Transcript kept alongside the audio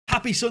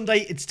Happy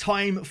Sunday, it's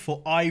time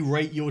for I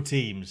Rate Your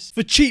Teams.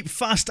 For cheap,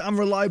 fast and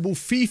reliable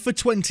FIFA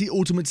 20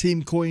 Ultimate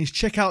Team coins,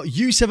 check out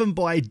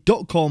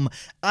u7buy.com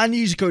and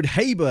use code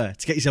HABER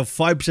to get yourself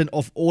 5%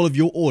 off all of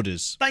your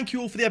orders. Thank you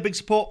all for the epic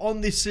support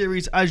on this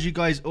series, as you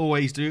guys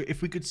always do.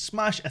 If we could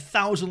smash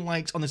 1,000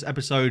 likes on this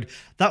episode,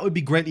 that would be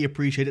greatly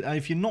appreciated. And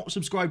if you're not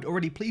subscribed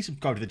already, please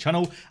subscribe to the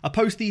channel. I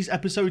post these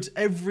episodes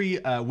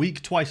every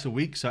week, twice a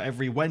week. So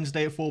every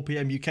Wednesday at 4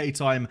 PM UK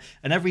time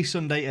and every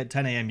Sunday at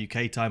 10 AM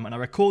UK time. And I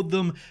record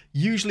them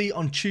usually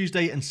on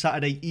Tuesday and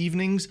Saturday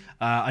evenings.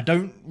 I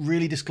don't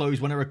really disclose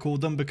when I record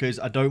them because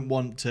I don't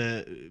want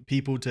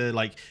people to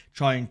like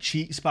try and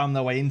cheat spam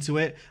their way into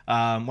it.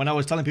 When I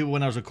was telling people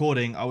when I was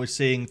recording, I was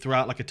seeing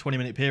throughout like a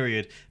 20-minute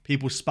period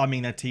people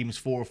spamming their teams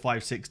 4 or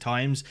 5, 6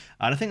 times,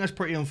 and I think that's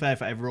pretty unfair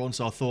for everyone.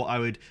 So I thought I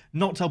would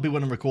not tell people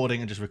when I'm recording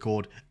and just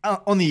record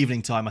on the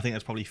evening time. I think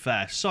that's probably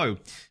fair. So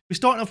we're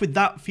starting off with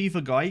that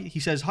FIFA guy. He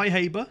says, "Hi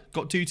Haber,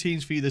 got 2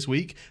 teams for you this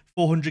week.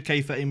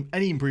 400k for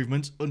any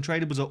improvements.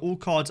 Untradables are all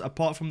cards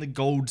apart from the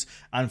golds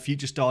and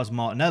future stars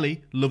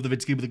Martinelli. Love the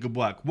vid, keep up the good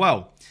work."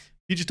 Well,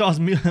 future stars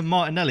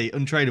Martinelli,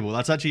 untradeable.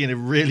 That's actually in a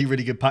really,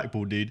 really good pack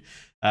pool, dude.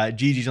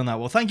 GG's on that.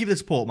 Well, thank you for the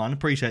support, man.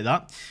 Appreciate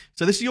that.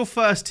 So this is your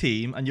first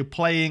team, and you're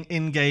playing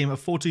in-game a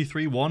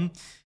 4-2-3-1.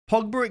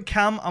 Pogba at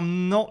cam,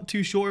 I'm not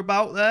too sure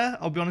about there,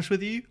 I'll be honest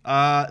with you.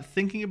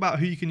 Thinking about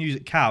who you can use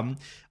at cam,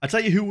 I'll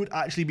tell you who would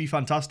actually be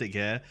fantastic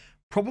here.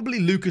 Probably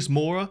Lucas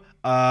Moura.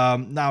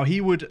 Now, we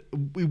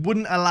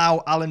wouldn't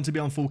allow Alan to be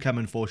on full chem,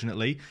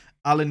 unfortunately.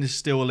 Alan is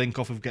still a link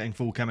off of getting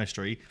full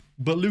chemistry.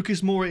 But Lucas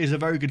Moura is a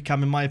very good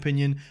cam in my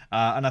opinion,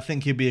 and I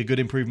think he'd be a good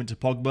improvement to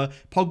Pogba.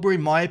 Pogba,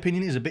 in my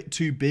opinion, is a bit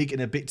too big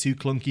and a bit too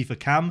clunky for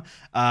cam,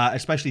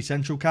 especially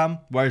central cam,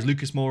 whereas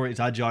Lucas Moura is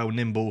agile,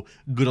 nimble,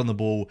 good on the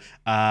ball,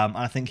 and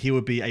I think he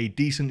would be a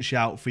decent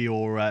shout for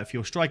your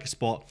striker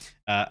spot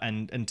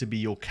and to be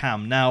your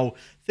cam. Now,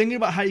 thinking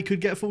about how you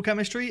could get full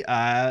chemistry,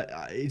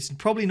 it's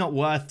probably not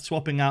worth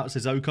swapping out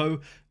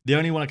Sissoko. The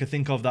only one I could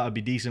think of that would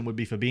be decent would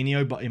be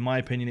Fabinho, but in my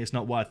opinion, it's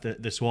not worth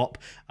the swap.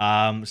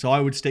 So I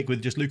would stick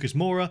with just Lucas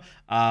Moura.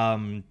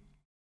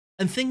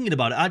 And thinking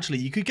about it, actually,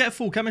 you could get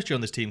full chemistry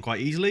on this team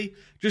quite easily.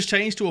 Just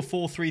change to a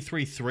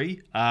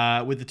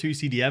 4-3-3-3 with the 2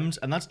 CDMs,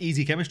 and that's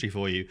easy chemistry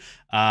for you.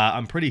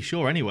 I'm pretty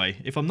sure anyway.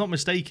 If I'm not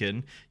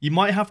mistaken, you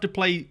might have to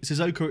play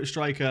Sissoko at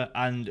striker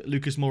and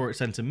Lucas Moura at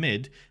centre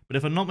mid, but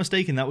if I'm not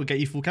mistaken, that would get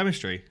you full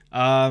chemistry.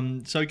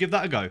 So give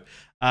that a go.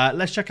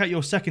 Let's check out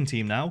your second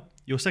team now.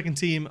 Your second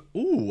team,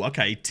 ooh,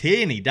 okay,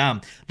 Tierney, damn.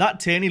 That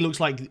Tierney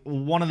looks like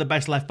one of the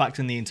best left backs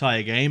in the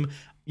entire game.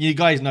 You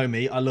guys know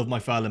me, I love my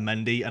Ferland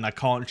Mendy, and I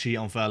can't cheat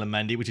on Ferland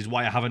Mendy, which is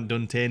why I haven't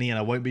done Tierney, and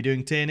I won't be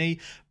doing Tierney.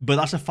 But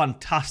that's a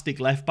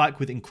fantastic left back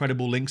with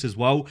incredible links as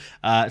well.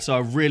 So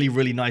a really,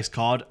 really nice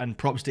card, and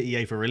props to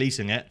EA for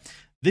releasing it.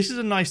 This is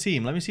a nice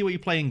team. Let me see what you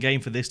play in game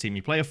for this team.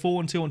 You play a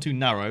 4-1-2-1-2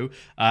 narrow.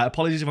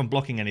 Apologies if I'm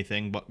blocking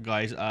anything, but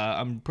guys,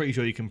 I'm pretty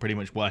sure you can pretty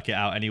much work it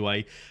out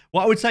anyway.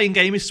 What I would say in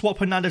game is swap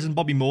Hernandez and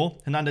Bobby Moore.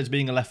 Hernandez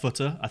being a left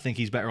footer, I think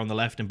he's better on the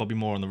left, and Bobby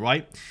Moore on the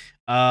right.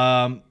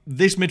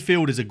 This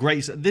midfield is a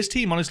great... This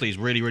team, honestly, is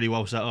really, really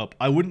well set up.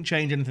 I wouldn't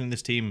change anything in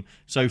this team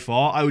so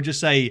far. I would just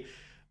say,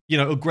 you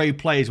know, upgrade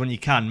players when you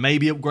can.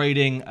 Maybe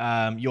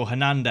upgrading your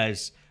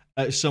Hernandez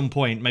at some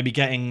point. Maybe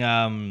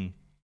getting...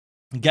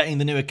 Getting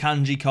the new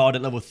Akanji card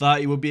at level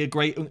 30 would be a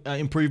great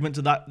improvement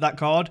to that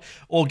card.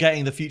 Or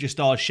getting the future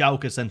star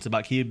Schalke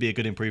centre-back, he would be a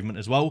good improvement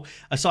as well.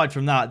 Aside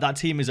from that, that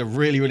team is a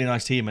really, really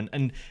nice team.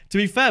 And to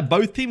be fair,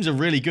 both teams are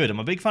really good. I'm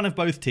a big fan of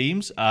both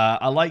teams.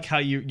 I like how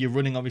you're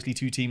running, obviously,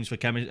 2 teams for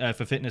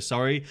fitness,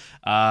 sorry.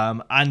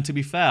 And to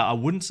be fair, I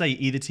wouldn't say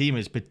either team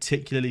is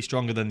particularly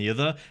stronger than the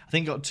other. I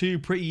think got 2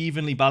 pretty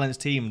evenly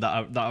balanced teams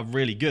that are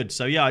really good.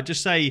 So yeah, I'd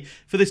just say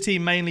for this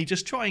team mainly,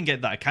 just try and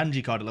get that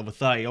Akanji card at level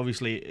 30.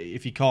 Obviously,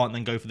 if you can't,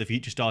 then go for the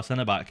future star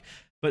centre-back.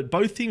 But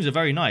both teams are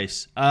very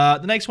nice.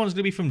 The next one is going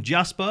to be from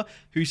Jasper,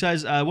 who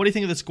says, what do you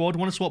think of the squad?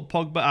 Want to swap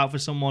Pogba out for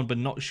someone, but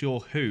not sure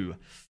who.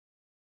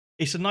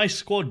 It's a nice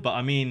squad, but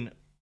I mean,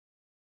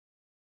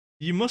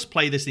 you must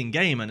play this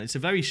in-game, and it's a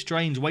very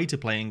strange way to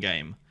play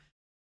in-game.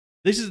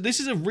 This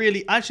is a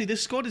really... Actually,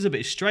 this squad is a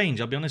bit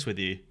strange, I'll be honest with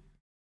you.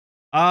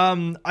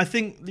 I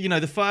think, you know,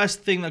 the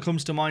first thing that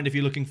comes to mind if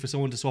you're looking for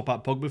someone to swap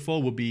out Pogba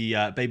for would be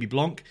Baby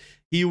Blanc.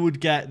 He would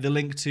get the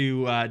link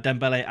to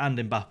Dembele and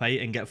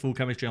Mbappe and get full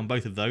chemistry on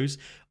both of those.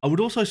 I would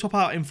also swap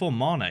out Inform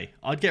Mane.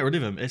 I'd get rid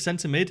of him. At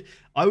centre mid,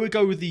 I would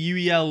go with the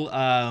UEL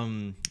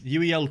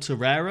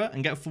Torreira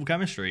and get full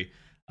chemistry.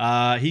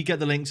 He'd get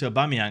the link to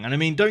Aubameyang. And I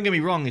mean, don't get me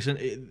wrong,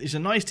 it's a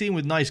nice team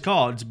with nice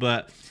cards,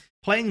 but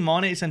playing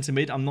Mane at centre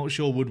mid, I'm not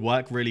sure would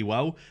work really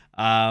well.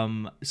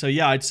 So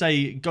yeah, I'd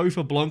say go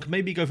for Blanc.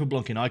 Maybe go for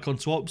Blanc in icon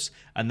swaps,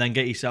 and then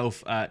get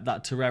yourself that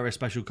Torreira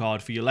special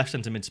card for your left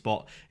centre mid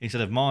spot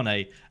instead of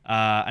Mane,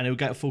 and it'll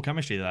get full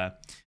chemistry there.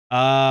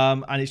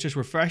 And it's just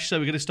refreshed, so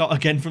we're going to start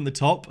again from the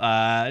top.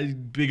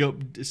 Big up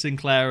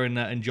Sinclair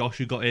and Josh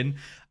who got in.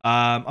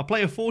 I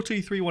play a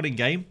 4-2-3-1 in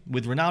game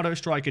with Ronaldo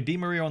striker, Di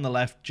Maria on the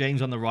left,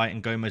 James on the right,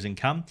 and Gomez in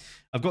cam.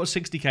 I've got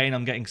 60k and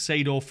I'm getting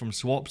Seedorf from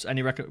swaps.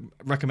 Any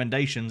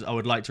recommendations? I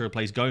would like to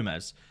replace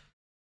Gomez.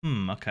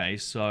 Okay,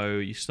 so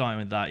you're starting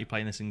with that. You're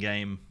playing this in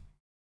game.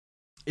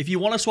 If you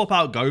want to swap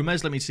out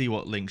Gomez, let me see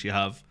what links you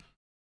have.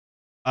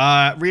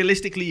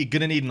 Realistically, you're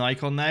going to need an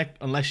icon there,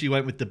 unless you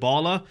went with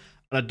Dybala.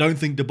 And I don't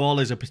think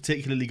Dybala is a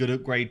particularly good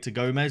upgrade to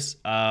Gomez.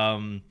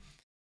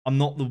 I'm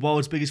not the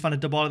world's biggest fan of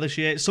Dybala this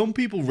year. Some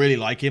people really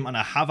like him, and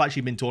I have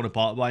actually been torn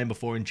apart by him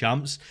before in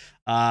champs.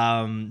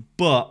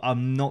 But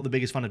I'm not the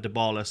biggest fan of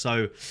Dybala.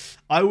 So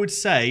I would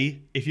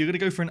say, if you're going to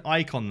go for an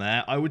icon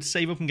there, I would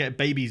save up and get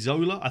Baby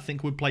Zola. I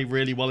think would play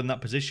really well in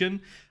that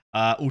position.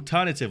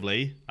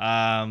 Alternatively,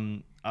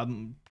 I'm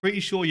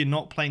pretty sure you're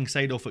not playing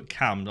Seedorf at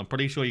cam. I'm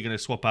pretty sure you're going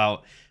to swap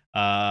out.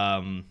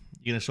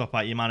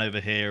 Your man over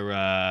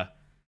here.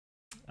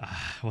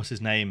 What's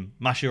his name?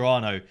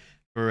 Mascherano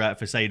for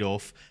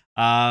Seedorf.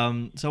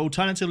 So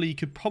alternatively, you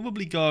could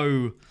probably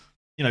go,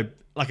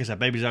 like I said,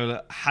 Baby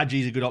Zola.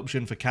 Hadji's a good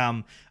option for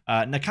cam.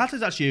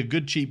 Nakata's actually a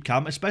good cheap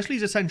cam, especially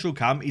as a central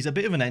cam. He's a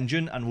bit of an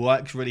engine and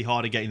works really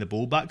hard at getting the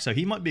ball back, so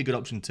he might be a good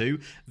option too.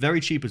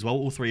 Very cheap as well.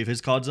 All three of his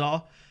cards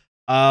are.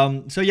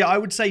 So yeah, I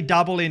would say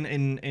dabble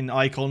in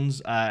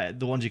icons,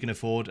 the ones you can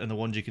afford and the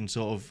ones you can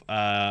sort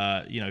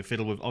of,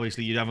 fiddle with.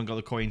 Obviously, you haven't got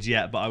the coins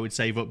yet, but I would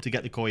save up to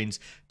get the coins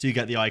to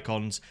get the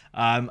icons,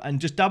 and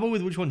just dabble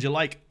with which ones you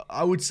like.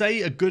 I would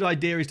say a good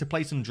idea is to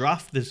play some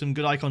draft. There's some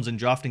good icons in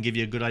draft and give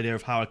you a good idea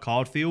of how a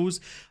card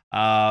feels.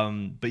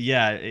 But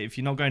yeah, if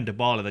you're not going to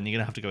Bala, then you're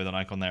going to have to go with an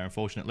icon there,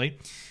 unfortunately.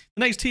 The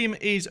next team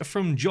is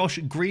from Josh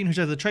Green, who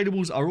says the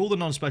tradables are all the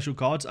non-special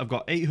cards. I've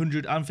got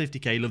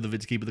 850k. Love the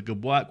vid to keep with the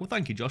good work. Well,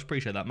 thank you, Josh.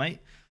 Appreciate that, mate.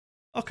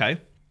 Okay.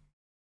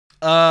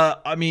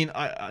 I mean,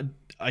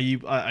 are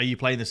you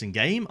playing this in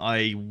game?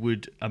 I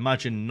would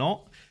imagine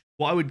not.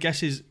 What I would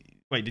guess is,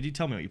 wait, did you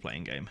tell me what you play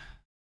in game?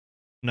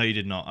 No, you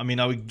did not. I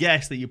mean, I would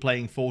guess that you're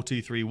playing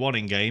 4-2-3-1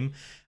 in game,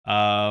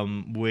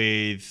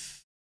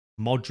 with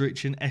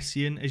Modric and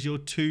Essien as your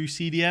two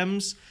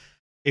CDMs.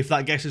 If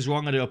that guess is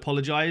wrong, I do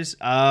apologize.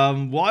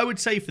 What I would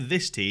say for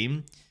this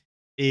team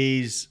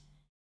is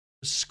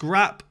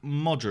scrap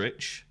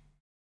Modric,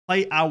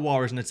 play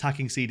Awar as an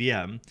attacking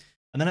CDM,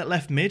 and then at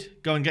left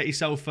mid, go and get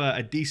yourself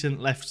a decent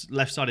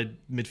left-sided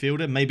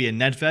midfielder, maybe a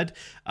Nedved.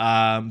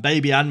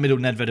 Baby and middle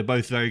Nedved are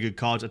both very good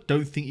cards. I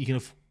don't think you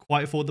can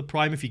quite afford the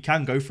prime. If you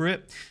can, go for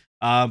it.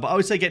 But I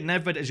would say get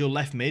Nedved as your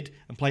left mid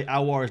and play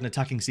Awar as an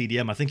attacking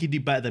CDM. I think he'd do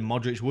better than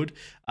Modric would.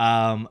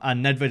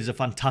 And Nedved is a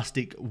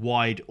fantastic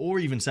wide or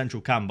even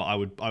central cam, but I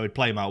would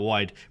play him out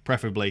wide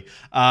preferably.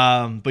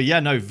 But yeah,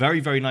 no, very,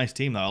 very nice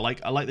team though.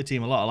 I like the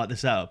team a lot. I like the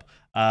setup.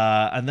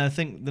 And then I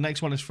think the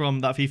next one is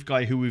from that FIFA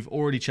guy who we've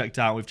already checked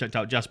out. We've checked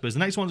out Jasper's. The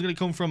next one's going to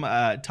come from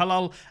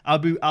Talal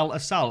Abu Al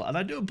Asal, and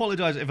I do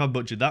apologize if I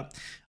butchered that.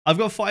 I've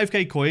got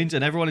 5k coins,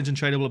 and everyone is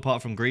untradeable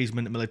apart from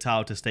Griezmann,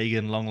 Militao, ter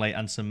Stegen, Longley,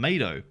 and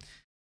Semedo.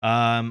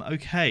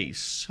 Okay,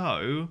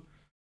 so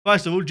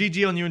first of all,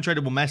 GG on your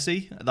untradeable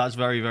Messi. That's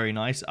very, very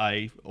nice.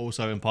 I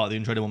also am part of the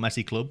untradeable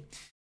Messi club.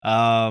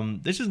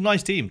 This is a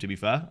nice team, to be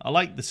fair. I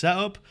like the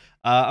setup.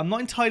 I'm not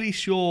entirely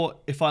sure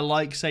if I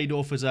like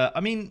Seedorf as a... I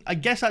mean, I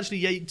guess actually,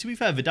 yeah, to be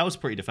fair, Vidal's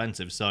pretty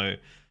defensive, so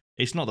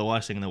it's not the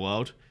worst thing in the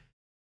world.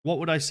 What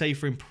would I say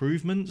for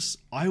improvements?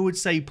 I would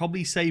say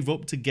probably save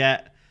up to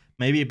get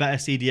maybe a better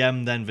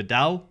CDM than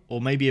Vidal,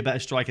 or maybe a better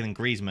striker than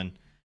Griezmann.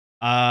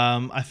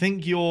 I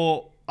think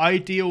your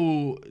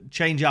ideal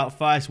change out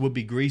first would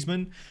be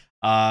Griezmann.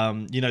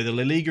 The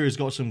La Liga has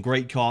got some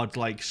great cards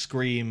like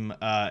Scream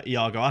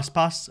Iago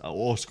Aspas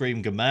or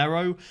Scream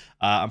Gamero.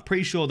 I'm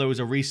pretty sure there was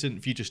a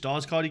recent Future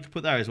Stars card you could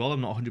put there as well.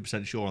 I'm not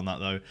 100% sure on that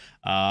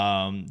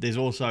though. There's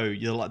also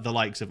the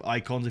likes of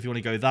icons if you want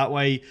to go that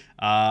way.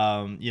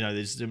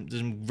 There's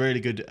some really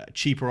good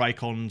cheaper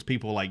icons.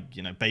 People like,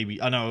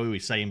 Baby. I know I'm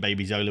always saying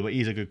Baby Zola, but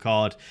he's a good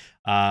card.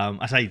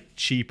 I say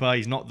cheaper.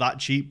 He's not that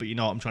cheap, but you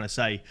know what I'm trying to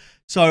say.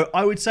 So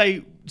I would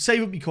say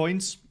save up your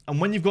coins. And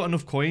when you've got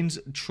enough coins,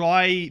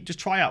 just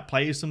try out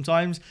players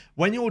sometimes.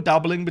 When you're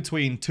dabbling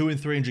between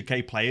 200 and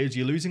 300k players,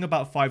 you're losing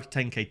about 5 to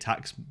 10k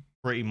tax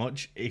pretty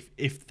much,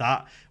 if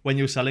that, when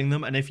you're selling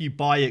them. And if you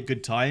buy at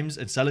good times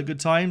and sell at good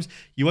times,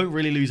 you won't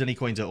really lose any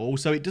coins at all.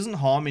 So it doesn't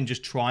harm in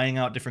just trying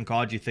out different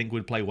cards you think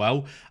would play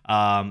well.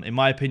 In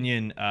my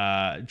opinion,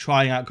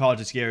 trying out cards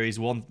this year is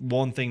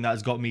one thing that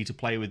has got me to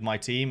play with my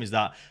team, is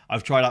that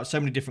I've tried out so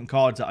many different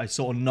cards that I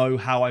sort of know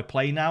how I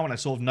play now, and I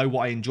sort of know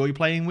what I enjoy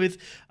playing with,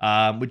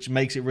 which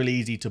makes it really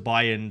easy to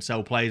buy and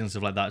sell plays and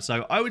stuff like that.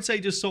 So I would say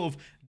just sort of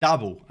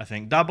dabble, I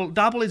think.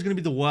 Dabble is going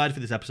to be the word for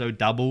this episode,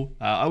 dabble.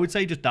 I would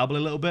say just dabble a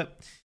little bit.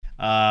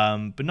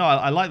 But no,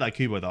 I like that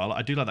Kubo, though.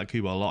 I do like that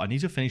Kubo a lot. I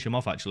need to finish him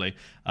off, actually.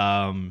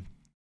 I'm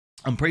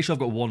pretty sure I've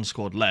got one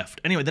squad left.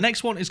 Anyway, the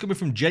next one is coming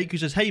from Jake, who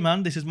says, hey,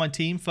 man, this is my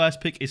team.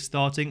 First pick is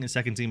starting and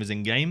second team is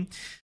in-game.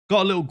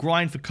 Got a little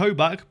grind for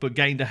Kovac, but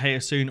getting to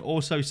Gea soon.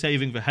 Also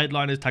saving for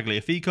headliners,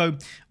 Tagliafico.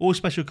 All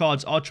special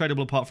cards are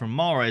tradable apart from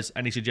Mahrez.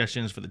 Any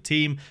suggestions for the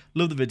team?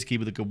 Love the vid to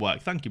keep with the good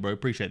work. Thank you, bro.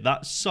 Appreciate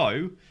that.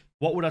 So,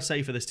 what would I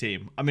say for this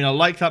team? I mean, I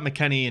like that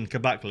McKennie and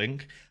Kovac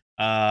link.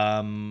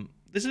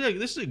 This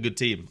is a good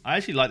team. I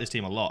actually like this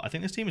team a lot. I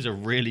think this team is a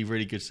really,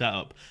 really good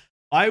setup.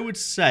 I would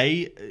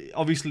say,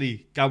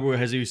 obviously, Gabriel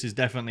Jesus is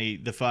definitely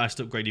the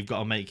first upgrade you've got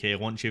to make here.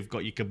 Once you've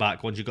got your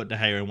Kabak, once you've got De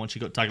Gea, and once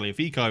you've got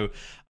Tagliafico,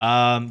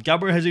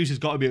 Gabriel Jesus has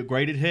got to be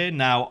upgraded here.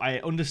 Now, I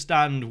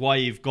understand why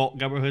you've got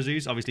Gabriel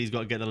Jesus. Obviously, he's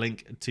got to get the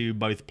link to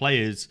both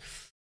players.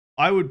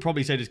 I would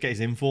probably say just get his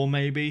inform,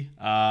 maybe.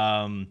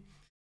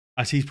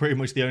 As he's pretty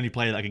much the only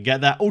player that can get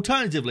that.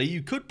 Alternatively,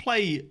 you could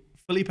play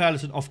Felipe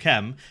Alisson off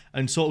chem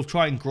and sort of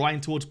try and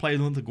grind towards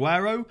playing with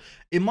Aguero.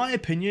 In my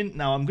opinion,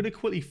 now I'm going to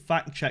quickly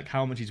fact check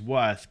how much he's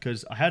worth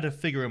because I had a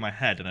figure in my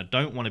head and I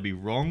don't want to be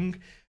wrong.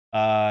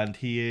 And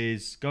he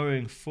is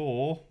going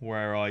for,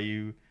 where are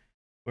you?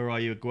 Where are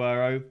you,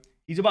 Aguero?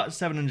 He's about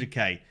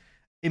 700k.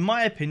 In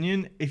my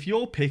opinion, if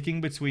you're picking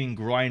between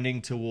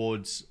grinding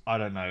towards, I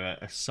don't know,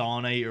 a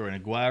Sane or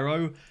an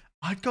Aguero,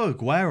 I'd go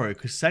Aguero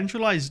because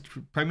centralized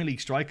Premier League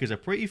strikers are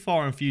pretty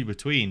far and few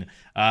between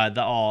that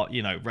are,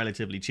 you know,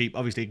 relatively cheap.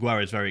 Obviously,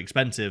 Aguero is very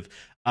expensive.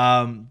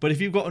 But if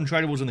you've got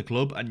untradables in the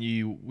club and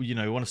you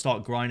want to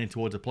start grinding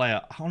towards a player,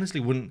 I honestly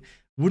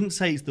wouldn't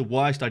say it's the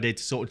worst idea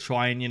to sort of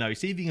try and, you know,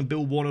 see if you can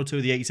build one or two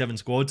of the 87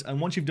 squads.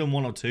 And once you've done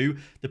one or two,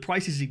 the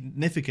price is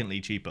significantly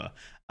cheaper.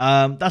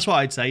 That's what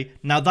I'd say.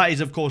 Now, that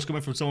is, of course,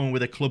 coming from someone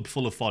with a club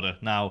full of fodder.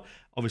 Now,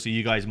 obviously,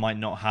 you guys might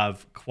not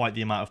have quite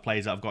the amount of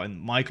players that I've got in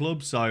my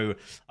club. So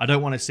I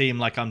don't want to seem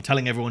like I'm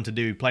telling everyone to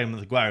do play with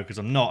Aguero because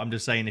I'm not. I'm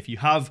just saying if you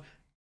have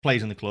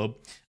players in the club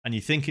and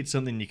you think it's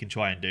something you can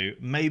try and do,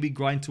 maybe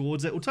grind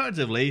towards it.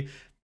 Alternatively,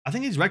 I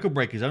think his record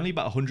break is only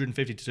about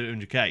 150 to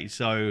 200k.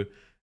 So,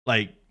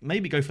 like,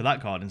 maybe go for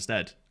that card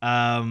instead.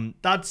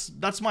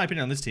 That's my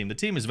opinion on this team. The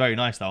team is very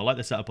nice, though. I like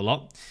the setup a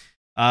lot.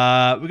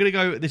 We're going to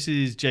go... This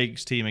is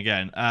Jake's team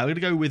again. We're going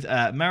to go with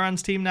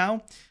Meran's team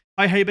now.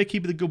 Hi, Haber.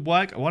 Keep the good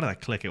work. Why did I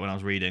click it when I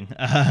was reading?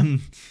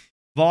 Vardy,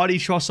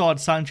 Trossard,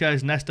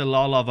 Sanchez, Nesta,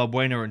 Lala,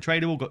 Valbuena, and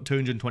Tradable. Got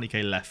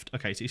 220k left.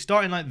 Okay, so you're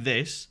starting like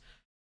this.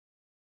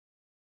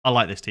 I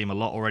like this team a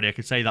lot already. I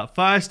could say that.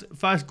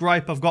 First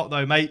gripe I've got,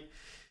 though, mate.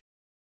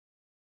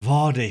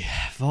 Vardy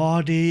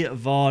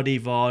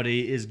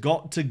is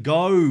got to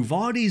go.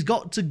 Vardy's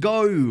got to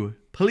go.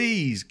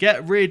 Please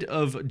get rid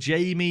of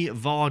Jamie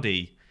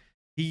Vardy.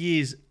 He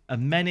is a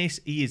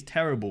menace. He is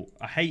terrible.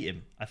 I hate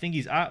him. I think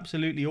he's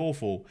absolutely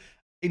awful.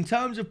 In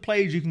terms of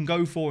players you can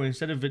go for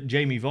instead of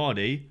Jamie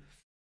Vardy,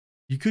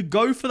 you could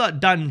go for that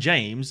Dan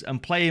James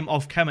and play him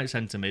off Kemet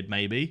centre mid,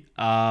 maybe.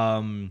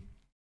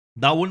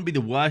 That wouldn't be the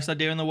worst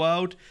idea in the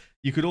world.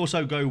 You could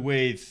also go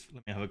with...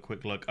 Let me have a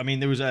quick look. I mean,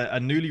 there was a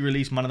newly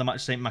released Man of the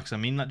Match St.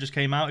 Maximin that just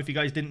came out, if you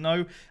guys didn't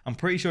know. I'm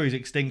pretty sure he's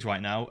extinct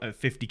right now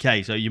at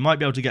 50k, so you might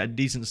be able to get a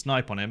decent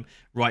snipe on him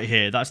right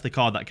here. That's the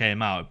card that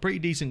came out. A pretty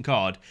decent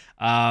card.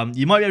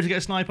 You might be able to get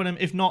a snipe on him.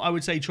 If not, I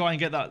would say try and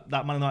get that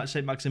Man of the Match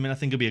St. Maximin. I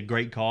think it'd be a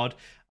great card.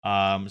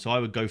 So I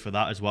would go for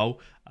that as well.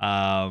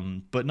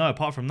 But no,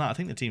 apart from that, I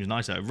think the team's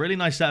nicer. A really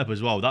nice setup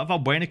as well. That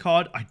Valbuena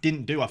card, I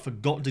didn't do. I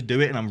forgot to do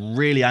it, and I'm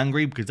really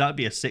angry because that'd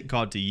be a sick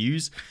card to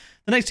use.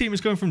 The next team is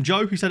coming from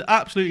Joe, who said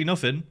absolutely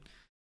nothing.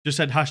 Just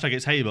said hashtag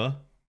it's Haber.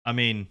 I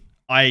mean,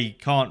 I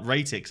can't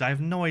rate it because I have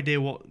no idea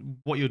what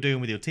you're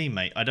doing with your team,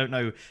 mate. I don't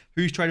know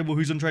who's tradable,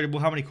 who's untradeable,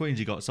 how many coins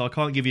you got. So I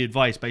can't give you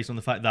advice based on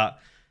the fact that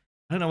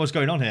I don't know what's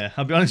going on here.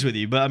 I'll be honest with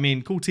you. But I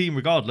mean, cool team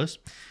regardless.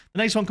 The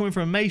next one coming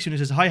from Mason, who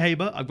says, hi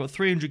Haber, I've got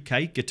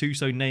 300k,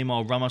 Gattuso,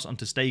 Neymar, Ramos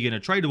onto Stegen, a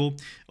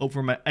tradable. Up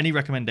from any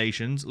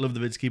recommendations. Love the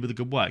vids, keep up the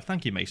good work.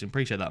 Thank you, Mason.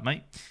 Appreciate that,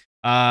 mate.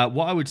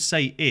 What I would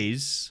say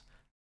is...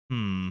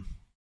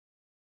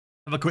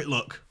 Have a quick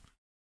look.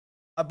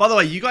 By the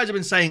way, you guys have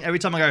been saying every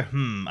time I go,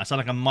 I sound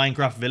like a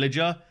Minecraft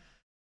villager.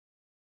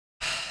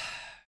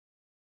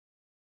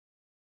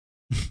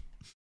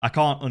 I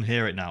can't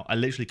unhear it now. I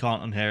literally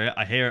can't unhear it.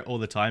 I hear it all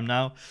the time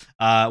now.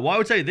 What I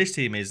would say this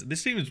team is,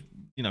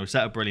 you know,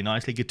 set up really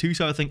nicely.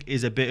 Gattuso, I think,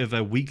 is a bit of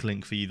a weak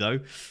link for you,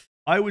 though.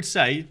 I would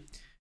say,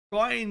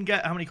 try and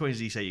get, how many coins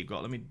do you say you've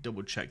got? Let me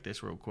double check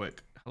this real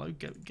quick. Hello,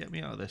 get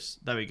me out of this.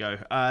 There we go.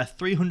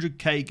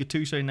 300k,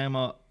 Gattuso,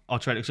 Neymar, I'll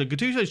trade it. So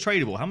Gattuso's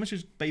tradable. How much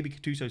does baby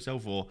Gattuso sell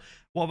for?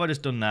 What have I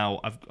just done now?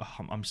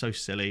 I'm so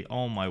silly.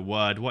 Oh my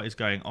word. What is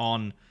going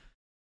on?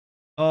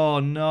 Oh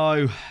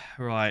no.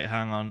 Right,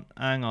 hang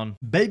on.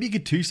 Baby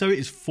Gattuso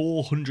is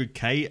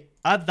 400k.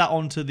 Add that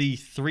onto the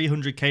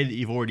 300k that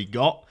you've already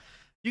got.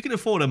 You can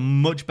afford a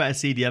much better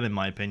CDM in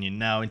my opinion.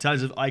 Now, in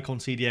terms of icon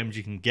CDMs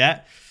you can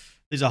get,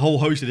 there's a whole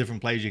host of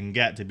different players you can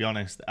get, to be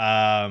honest.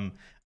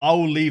 I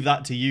will leave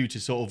that to you to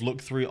sort of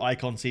look through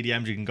icon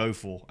CDMs you can go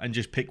for and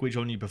just pick which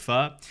one you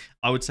prefer.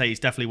 I would say it's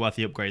definitely worth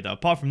the upgrade, though.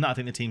 Apart from that, I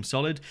think the team's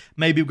solid.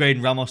 Maybe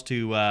upgrading Ramos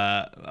to,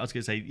 I was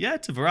going to say, yeah,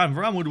 to Varane.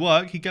 Varane would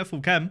work. He'd get full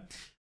chem.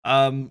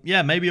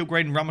 Yeah, maybe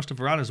upgrading Ramos to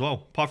Varane as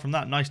well. Apart from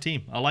that, nice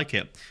team. I like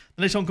it.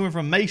 The next one coming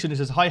from Mason. He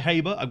says, hi,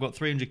 Haber. I've got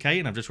 300k,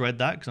 and I've just read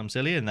that because I'm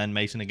silly. And then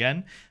Mason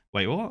again.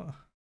 Wait, what?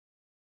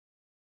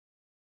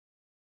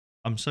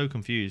 I'm so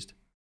confused.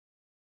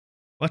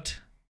 What?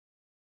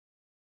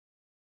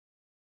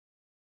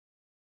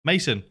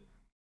 Mason,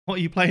 what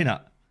are you playing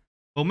at?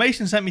 Well,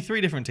 Mason sent me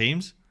 3 different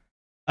teams.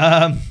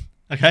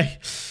 Okay.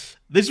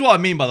 This is what I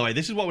mean, by the way.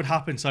 This is what would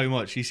happen so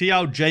much. You see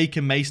how Jake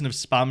and Mason have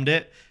spammed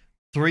it?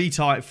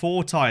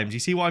 4 times. You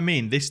see what I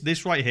mean?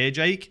 This right here,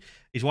 Jake,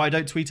 is why I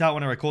don't tweet out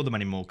when I record them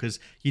anymore, because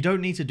you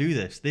don't need to do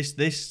this.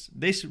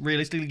 This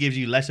realistically gives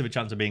you less of a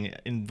chance of being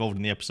involved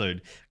in the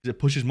episode because it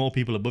pushes more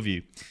people above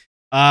you.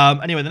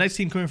 Anyway, the next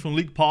team coming from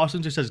Luke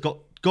Parsons, who says got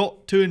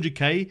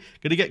 200k.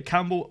 Gonna get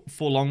Campbell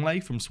for Longley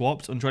from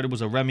swaps.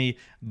 Untradables are Remy,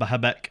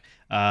 Bahabek,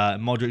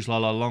 Modric,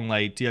 Lala,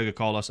 Longley, Diogo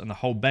Carlos, and the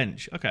whole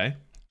bench. Okay,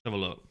 let's have a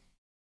look.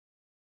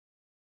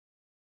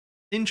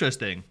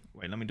 Interesting.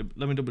 Wait, let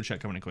me double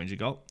check how many coins you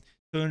got.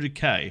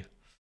 200k.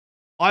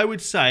 I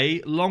would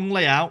say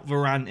Longley out,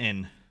 Varane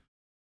in.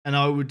 And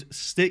I would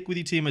stick with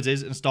your team as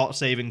is and start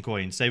saving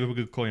coins. Save up a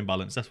good coin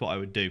balance. That's what I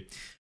would do.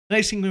 The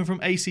next thing coming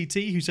from ACT,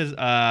 who says,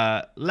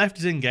 left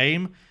is in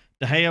game.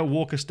 De Gea,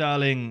 Walker,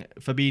 Sterling,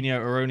 Fabinho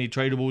are only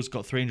tradables.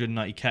 Got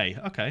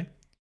 390k. Okay.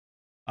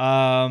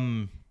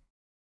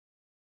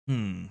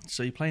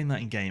 So you're playing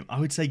that in game. I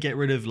would say get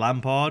rid of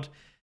Lampard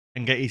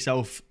and get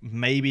yourself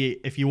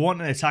maybe, if you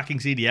want an attacking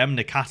CDM,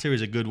 Nakata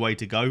is a good way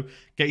to go.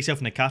 Get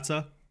yourself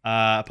Nakata.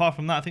 Apart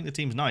from that, I think the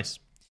team's nice.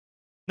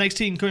 Next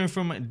team coming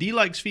from D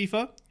Likes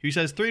FIFA, who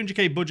says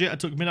 300k budget. I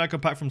took mid-icon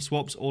pack from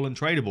swaps, all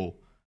untradeable.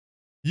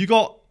 You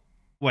got,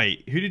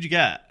 wait, who did you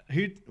get?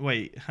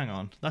 Wait, hang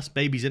on. That's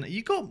babies in it.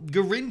 You got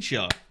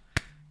Garincha.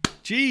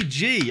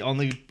 GG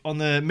on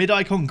the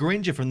mid-icon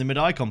Garincha from the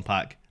mid-icon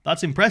pack.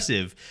 That's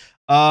impressive.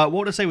 What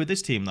would I say with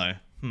this team though?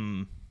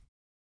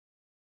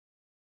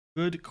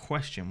 Good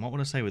question. What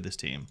would I say with this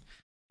team?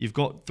 You've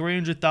got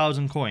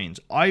 300,000 coins.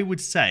 I would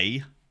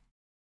say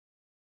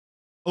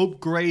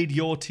upgrade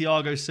your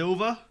Thiago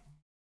Silva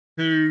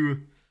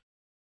to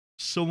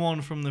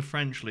someone from the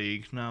French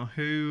league. Now,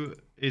 who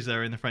is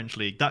there in the French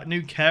league? That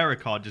new carer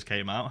card just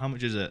came out. How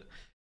much is it?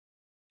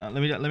 Let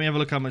me have a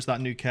look how much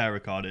that new carer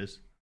card is.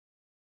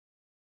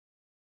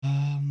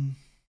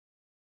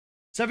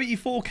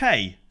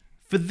 74k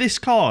for this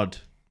card.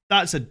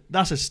 That's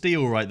a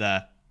steal right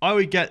there. I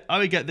would get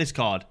this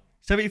card.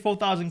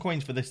 74,000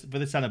 coins for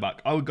this centre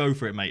back. I would go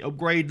for it, mate.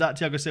 Upgrade that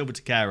Thiago Silva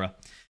to carer.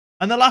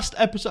 And the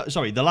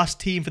last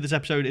team for this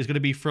episode is going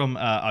to be from,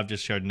 I've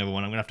just showed another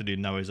one. I'm going to have to do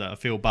Noah's. I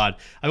feel bad.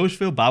 I always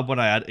feel bad when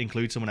I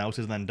include someone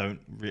else's and then don't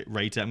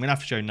rate it. I'm going to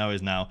have to show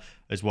Noah's now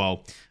as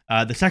well.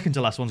 The second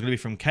to last one's going to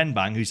be from Ken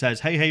Bang, who says,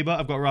 hey, Haber,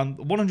 I've got around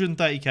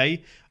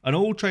 130k and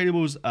all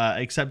tradables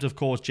except, of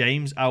course,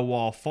 James,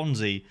 Alwar,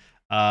 Fonzie.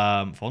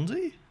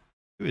 Fonzie?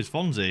 Who is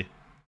Fonzie?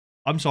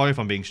 I'm sorry if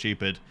I'm being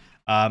stupid.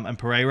 And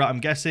Pereira. I'm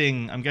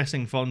guessing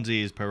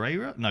Fonzie is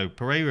Pereira? No,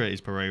 Pereira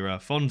is Pereira.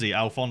 Fonzie,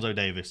 Alfonso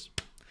Davis.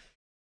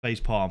 Face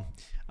palm.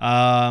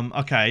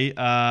 Okay.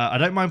 I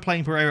don't mind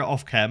playing Pereira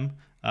off chem.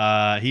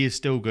 He is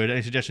still good.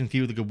 Any suggestions?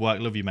 Keep with the good work.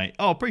 Love you, mate.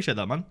 Oh, appreciate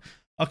that, man.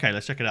 Okay,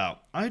 let's check it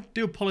out. I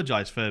do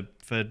apologize for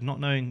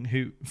not knowing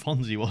who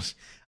Fonzie was.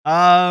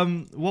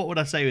 What would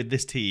I say with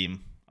this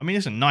team? I mean,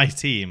 it's a nice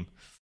team.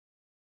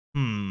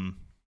 Well,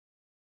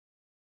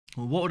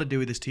 what would I do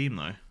with this team,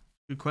 though?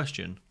 Good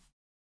question.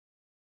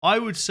 I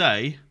would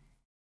say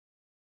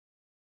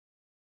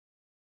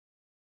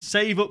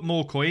save up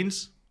more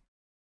coins.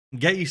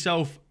 Get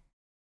yourself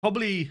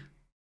probably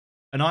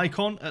an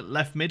icon at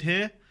left mid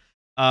here.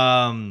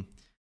 I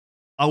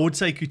would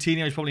say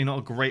Coutinho is probably not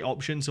a great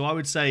option. So I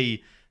would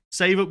say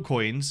save up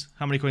coins.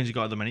 How many coins you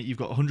got at the minute? You've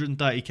got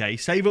 130k.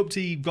 Save up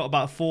to you've got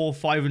about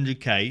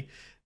 500k.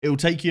 It will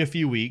take you a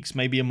few weeks,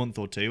 maybe a month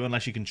or two,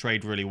 unless you can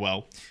trade really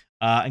well.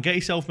 And get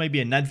yourself maybe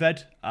a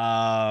Nedved,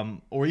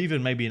 or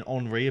even maybe an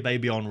Henry, a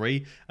baby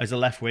Henry, as a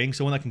left wing,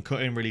 someone that can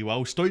cut in really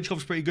well.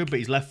 Stoichov's pretty good, but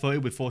he's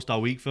left-footed with 3-star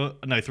weak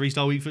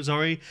foot,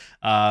 sorry.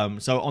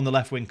 So on the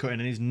left wing, cutting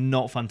in is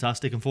not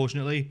fantastic,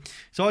 unfortunately.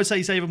 So I would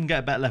say save up and get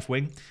a better left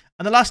wing.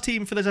 And the last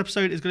team for this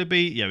episode is going to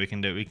be, yeah, we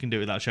can do it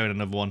without showing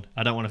another one.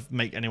 I don't want to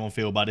make anyone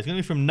feel bad. It's going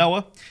to be from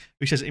Noah,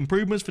 who says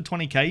improvements for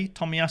 20k.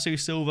 Tomiyasu,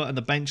 Silva, and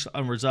the bench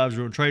and reserves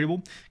are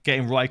untradeable.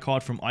 Getting right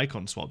card from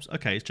icon swaps.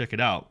 Okay, let's check it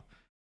out.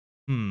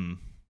 A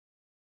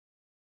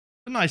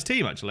nice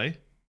team, actually.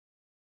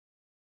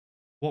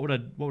 What would I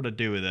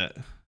do with it?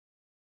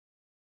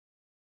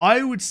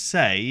 I would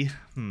say,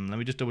 let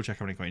me just double check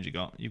how many coins you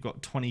got. You've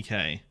got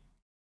 20k.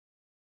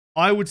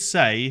 I would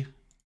say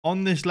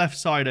on this left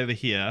side over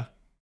here,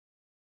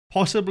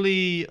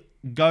 possibly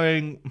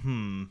going,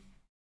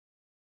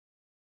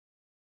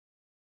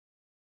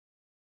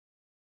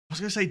 I was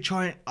going to say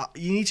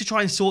you need to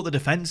try and sort the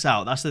defense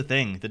out. That's the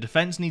thing. The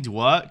defense needs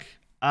work.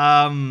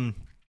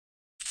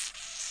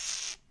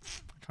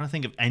 Trying to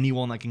think of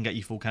anyone that can get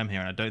you full chem here,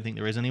 and I don't think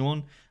there is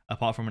anyone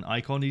apart from an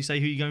icon. Did you say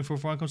who you're going for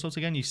icon slots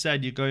again? You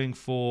said you're going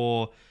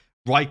for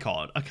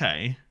Rijkaard.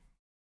 Okay,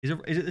 is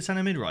it the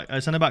centre mid right?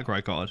 Centre back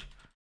Rijkaard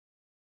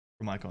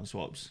from icon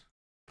swaps?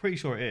 Pretty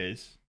sure it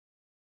is.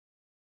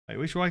 Wait,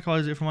 which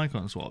Rijkaard is it from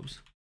icon swaps?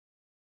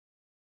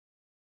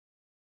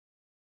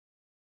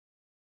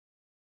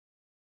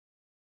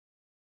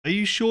 Are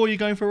you sure you're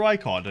going for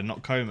Rijkaard and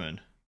not Coman?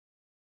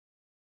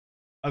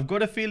 I've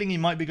got a feeling he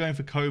might be going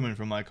for Coman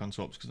from icon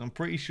swaps because I'm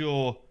pretty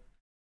sure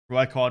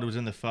Rijkaard was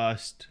in the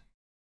first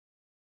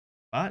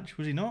batch.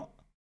 Was he not?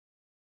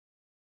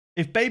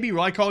 If baby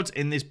Rijkaard's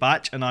in this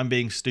batch and I'm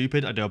being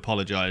stupid, I do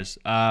apologize.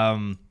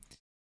 I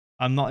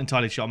I'm not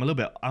entirely sure. I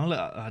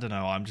don't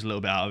know. I'm just a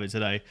little bit out of it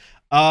today.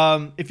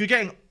 If you're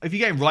getting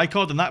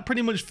Rijkaard, then that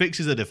pretty much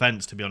fixes the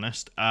defense, to be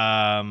honest.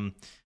 That'll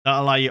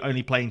allow you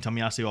only playing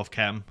Tomiyasu off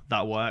chem.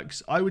 That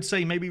works. I would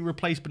say maybe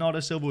replace Bernardo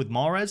Silva with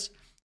Mahrez.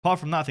 Apart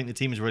from that, I think the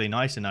team is really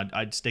nice, and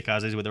I'd stick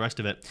as is with the rest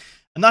of it.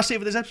 And that's it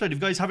for this episode. If you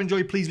guys have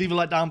enjoyed, please leave a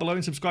like down below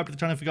and subscribe to the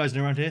channel if you guys are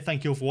new around here.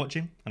 Thank you all for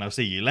watching, and I'll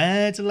see you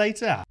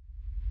later.